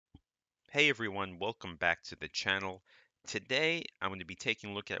Hey everyone, welcome back to the channel. Today I'm going to be taking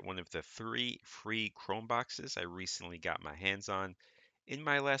a look at one of the 3 free Chromeboxes I recently got my hands on. In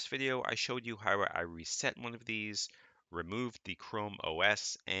my last video, I showed you how I reset one of these, removed the Chrome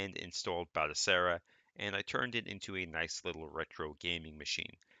OS, and installed Batocera, and I turned it into a nice little retro gaming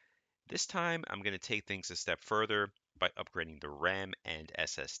machine. This time I'm going to take things a step further by upgrading the RAM and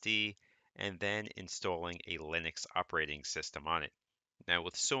SSD, and then installing a Linux operating system on it. Now,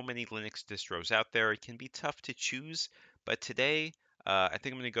 with so many Linux distros out there, it can be tough to choose, but today I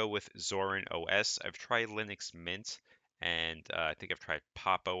think I'm going to go with Zorin OS. I've tried Linux Mint, and I think I've tried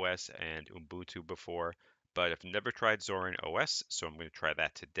popos and Ubuntu before, but I've never tried Zorin OS, so I'm going to try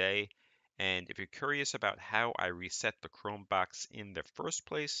that today. And if you're curious about how I reset the Chromebox in the first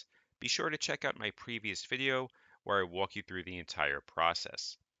place, be sure to check out my previous video where I walk you through the entire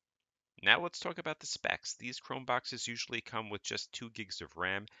process. Now let's talk about the specs. These Chromeboxes usually come with just 2 gigs of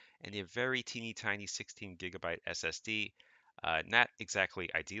RAM and a very teeny tiny 16 gigabyte SSD. Not exactly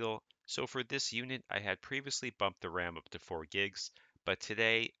ideal. So for this unit, I had previously bumped the RAM up to 4 gigs, but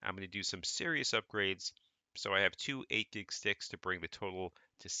today I'm going to do some serious upgrades. So I have 2 8 gig sticks to bring the total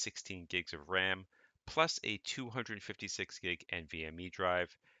to 16 gigs of RAM, plus a 256 gig NVMe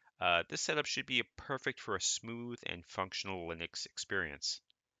drive. This setup should be perfect for a smooth and functional Linux experience.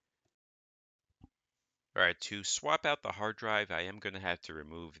 All right, to swap out the hard drive, I am going to have to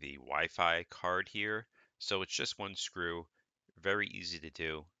remove the Wi-Fi card here. So it's just one screw, very easy to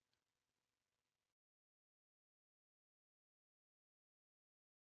do.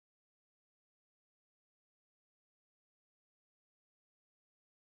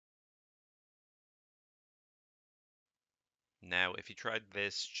 Now, if you tried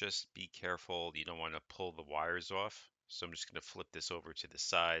this, just be careful. You don't want to pull the wires off. So I'm just going to flip this over to the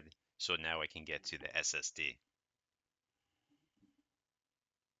side. So now I can get to the SSD.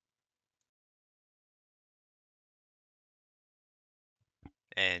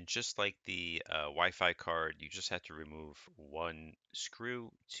 And just like the Wi-Fi card, you just have to remove one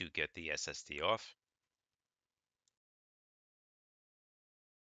screw to get the SSD off.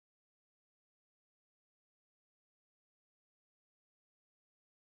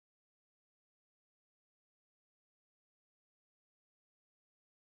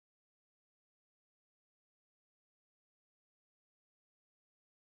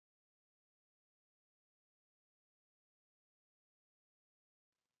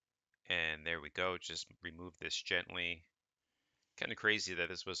 And there we go. Just remove this gently. Kind of crazy that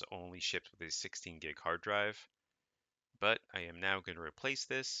this was only shipped with a 16 gig hard drive, but I am now going to replace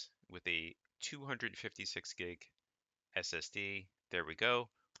this with a 256 gig SSD. There we go.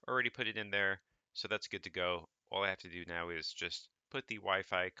 Already put it in there, so that's good to go. All I have to do now is just put the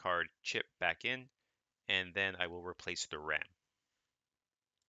Wi-Fi card chip back in, and then I will replace the RAM.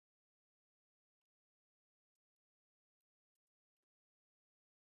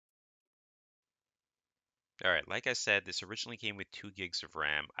 All right, like I said, this originally came with 2 gigs of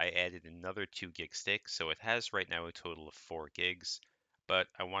RAM. I added another 2 gig stick, so it has right now a total of 4 gigs, but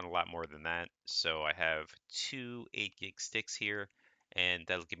I want a lot more than that. So I have 2 8 gig sticks here, and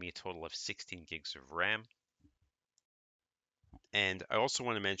that'll give me a total of 16 gigs of RAM. And I also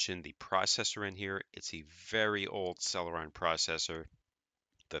want to mention the processor in here. It's a very old Celeron processor,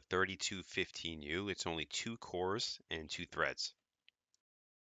 the 3215U. It's only 2 cores and 2 threads.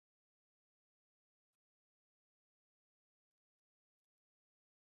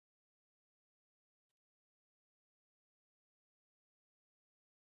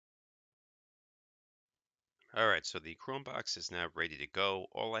 All right, so the Chromebox is now ready to go.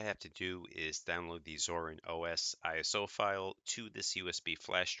 All I have to do is download the Zorin OS ISO file to this USB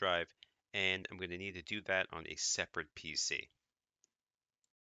flash drive, and I'm going to need to do that on a separate PC.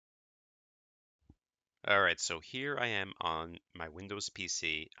 All right, so here I am on my Windows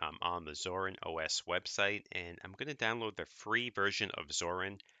PC. I'm on the Zorin OS website, and I'm going to download the free version of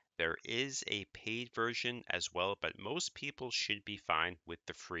Zorin. There is a paid version as well, but most people should be fine with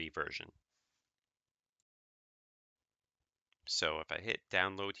the free version. So if I hit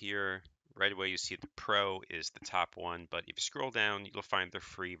download here, right away you see the Pro is the top one, but if you scroll down, you'll find the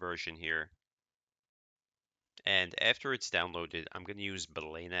free version here. And after it's downloaded, I'm going to use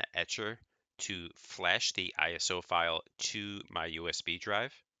Balena Etcher to flash the ISO file to my USB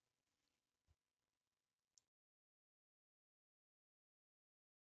drive.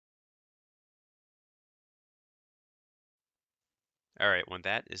 All right, when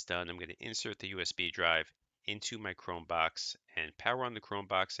that is done, I'm going to insert the USB drive into my Chromebox and power on the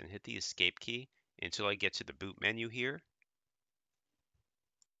Chromebox and hit the escape key until I get to the boot menu here.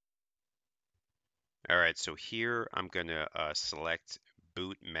 All right, so here I'm going to select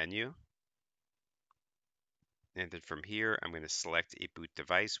boot menu. And then from here, I'm going to select a boot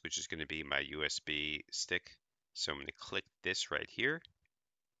device, which is going to be my USB stick. So I'm going to click this right here.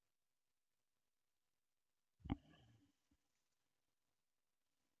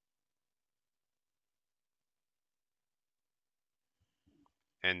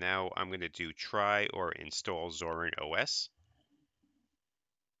 And now I'm going to do try or install Zorin OS.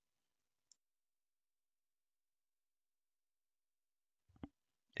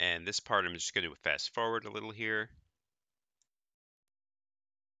 And this part I'm just going to fast forward a little here.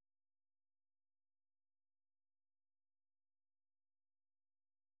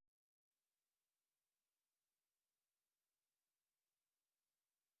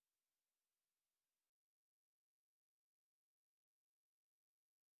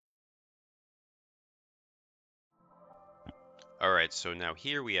 All right, so now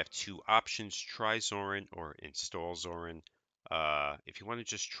here we have two options, try Zorin or install Zorin. If you want to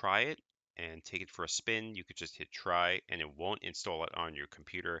just try it and take it for a spin, you could just hit try and it won't install it on your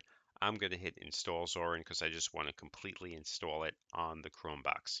computer. I'm going to hit install Zorin because I just want to completely install it on the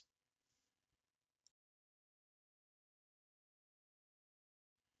Chromebox.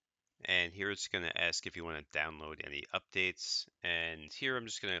 And here it's going to ask if you want to download any updates. And here I'm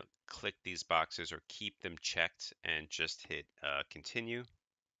just going to click these boxes or keep them checked and just hit continue.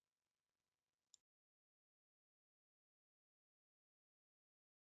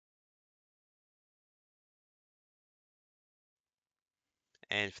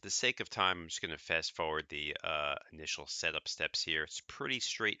 And for the sake of time, I'm just going to fast forward the initial setup steps here. It's pretty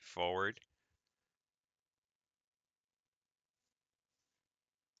straightforward.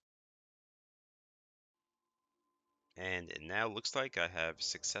 And it now looks like I have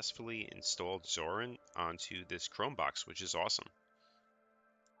successfully installed Zorin onto this Chromebox, which is awesome.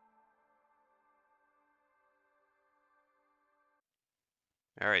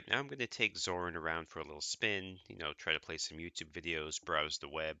 All right, now I'm going to take Zorin around for a little spin, try to play some YouTube videos, browse the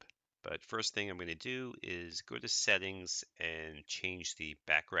web. But first thing I'm going to do is go to settings and change the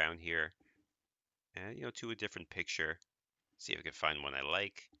background here and, to a different picture. See if I can find one I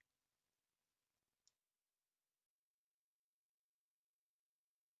like.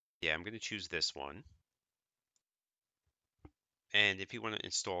 Yeah, I'm going to choose this one. And if you want to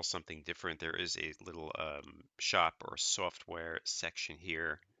install something different, there is a little shop or software section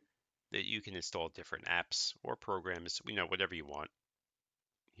here that you can install different apps or programs, whatever you want.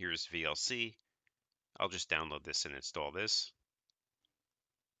 Here's VLC. I'll just download this and install this.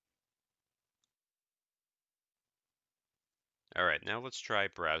 All right, now let's try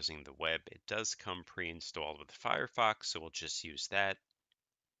browsing the web. It does come pre-installed with Firefox, so we'll just use that.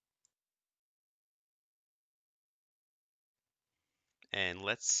 And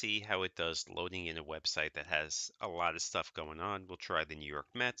let's see how it does loading in a website that has a lot of stuff going on. We'll try the New York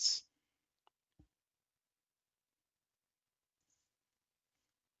Mets.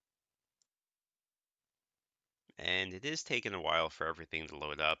 And it is taking a while for everything to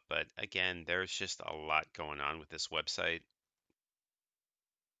load up, but again, there's just a lot going on with this website.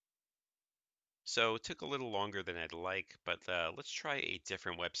 So it took a little longer than I'd like, but let's try a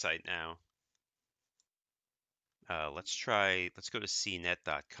different website now. Let's go to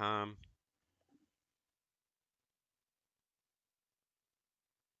cnet.com.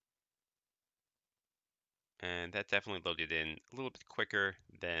 And that definitely loaded in a little bit quicker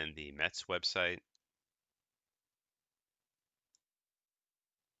than the Mets website.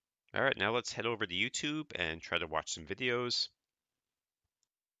 All right, now let's head over to YouTube and try to watch some videos.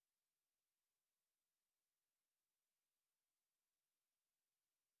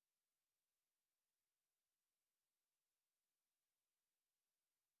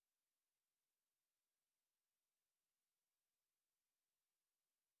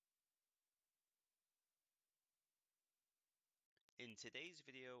 In today's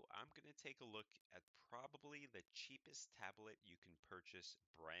video, I'm going to take a look at probably the cheapest tablet you can purchase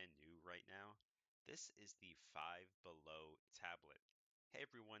brand new right now. This is the Five Below tablet. Hey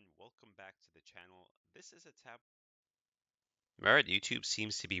everyone, welcome back to the channel. This is a tablet. All right, YouTube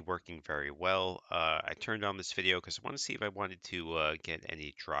seems to be working very well. I turned on this video because I want to see if I wanted to get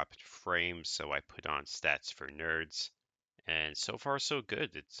any dropped frames, so I put on stats for nerds. And so far, so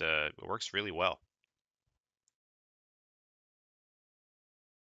good. It works really well.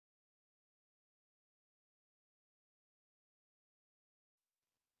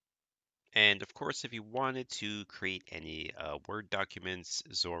 And of course, if you wanted to create any Word documents,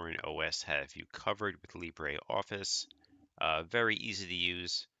 Zorin OS have you covered with LibreOffice. Very easy to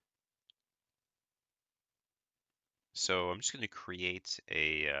use. So I'm just going to create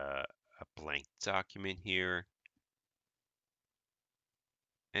a blank document here.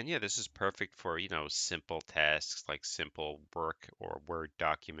 And yeah, this is perfect for, simple tasks like simple work or Word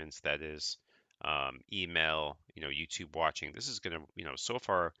documents, that is, email, YouTube watching. This is going to, so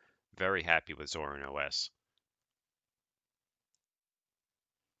far, very happy with Zorin OS.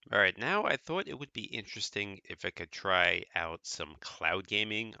 All right, now I thought it would be interesting if I could try out some cloud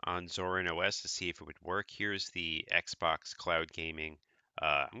gaming on Zorin OS to see if it would work. Here's the Xbox cloud gaming.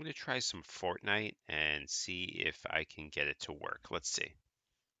 I'm going to try some Fortnite and see if I can get it to work. Let's see.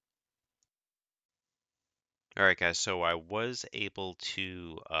 All right, guys, so I was able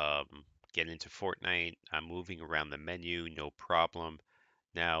to get into Fortnite. I'm moving around the menu, no problem.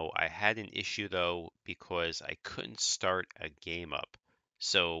 Now, I had an issue though because I couldn't start a game up.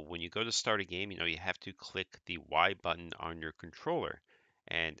 So when you go to start a game, you have to click the Y button on your controller.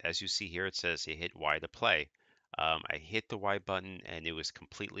 And as you see here, it says you hit Y to play. I hit the Y button and it was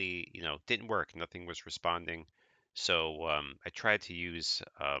completely, didn't work. Nothing was responding. So I tried to use,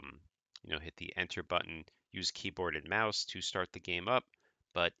 hit the enter button, use keyboard and mouse to start the game up,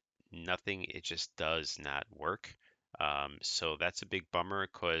 but nothing, it just does not work. So that's a big bummer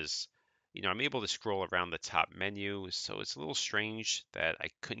because, I'm able to scroll around the top menu. So it's a little strange that I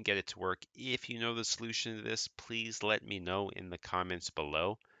couldn't get it to work. If you know the solution to this, please let me know in the comments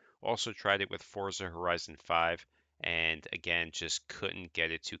below. Also tried it with Forza Horizon 5 and again, just couldn't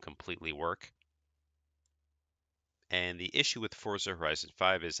get it to completely work. And the issue with Forza Horizon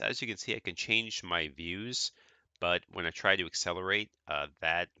 5 is, as you can see, I can change my views, but when I try to accelerate,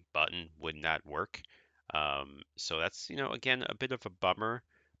 that button would not work. So that's, again, a bit of a bummer.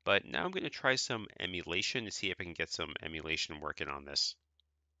 But now I'm going to try some emulation to see if I can get some emulation working on this.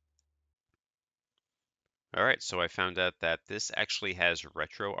 All right, so I found out that this actually has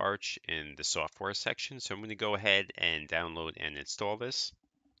Retroarch in the software section. So I'm going to go ahead and download and install this.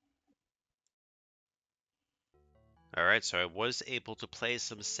 All right, so I was able to play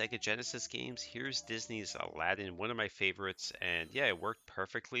some Sega Genesis games. Here's Disney's Aladdin, one of my favorites, and yeah, it worked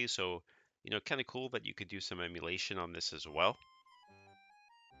perfectly. So, kind of cool that you could do some emulation on this as well.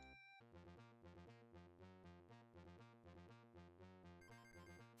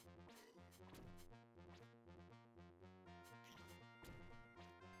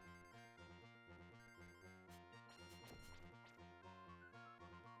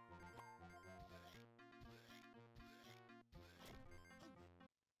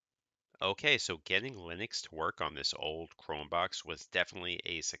 Okay, so getting Linux to work on this old Chromebox was definitely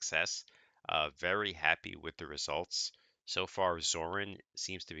a success. Very happy with the results. So far, Zorin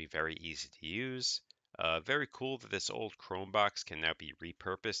seems to be very easy to use. Very cool that this old Chromebox can now be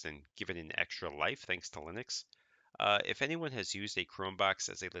repurposed and given an extra life thanks to Linux. If anyone has used a Chromebox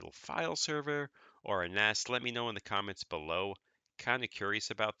as a little file server or a NAS, let me know in the comments below. Kind of curious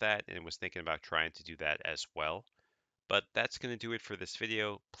about that and was thinking about trying to do that as well. But that's going to do it for this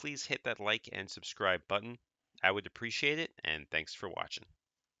video. Please hit that like and subscribe button. I would appreciate it, and thanks for watching.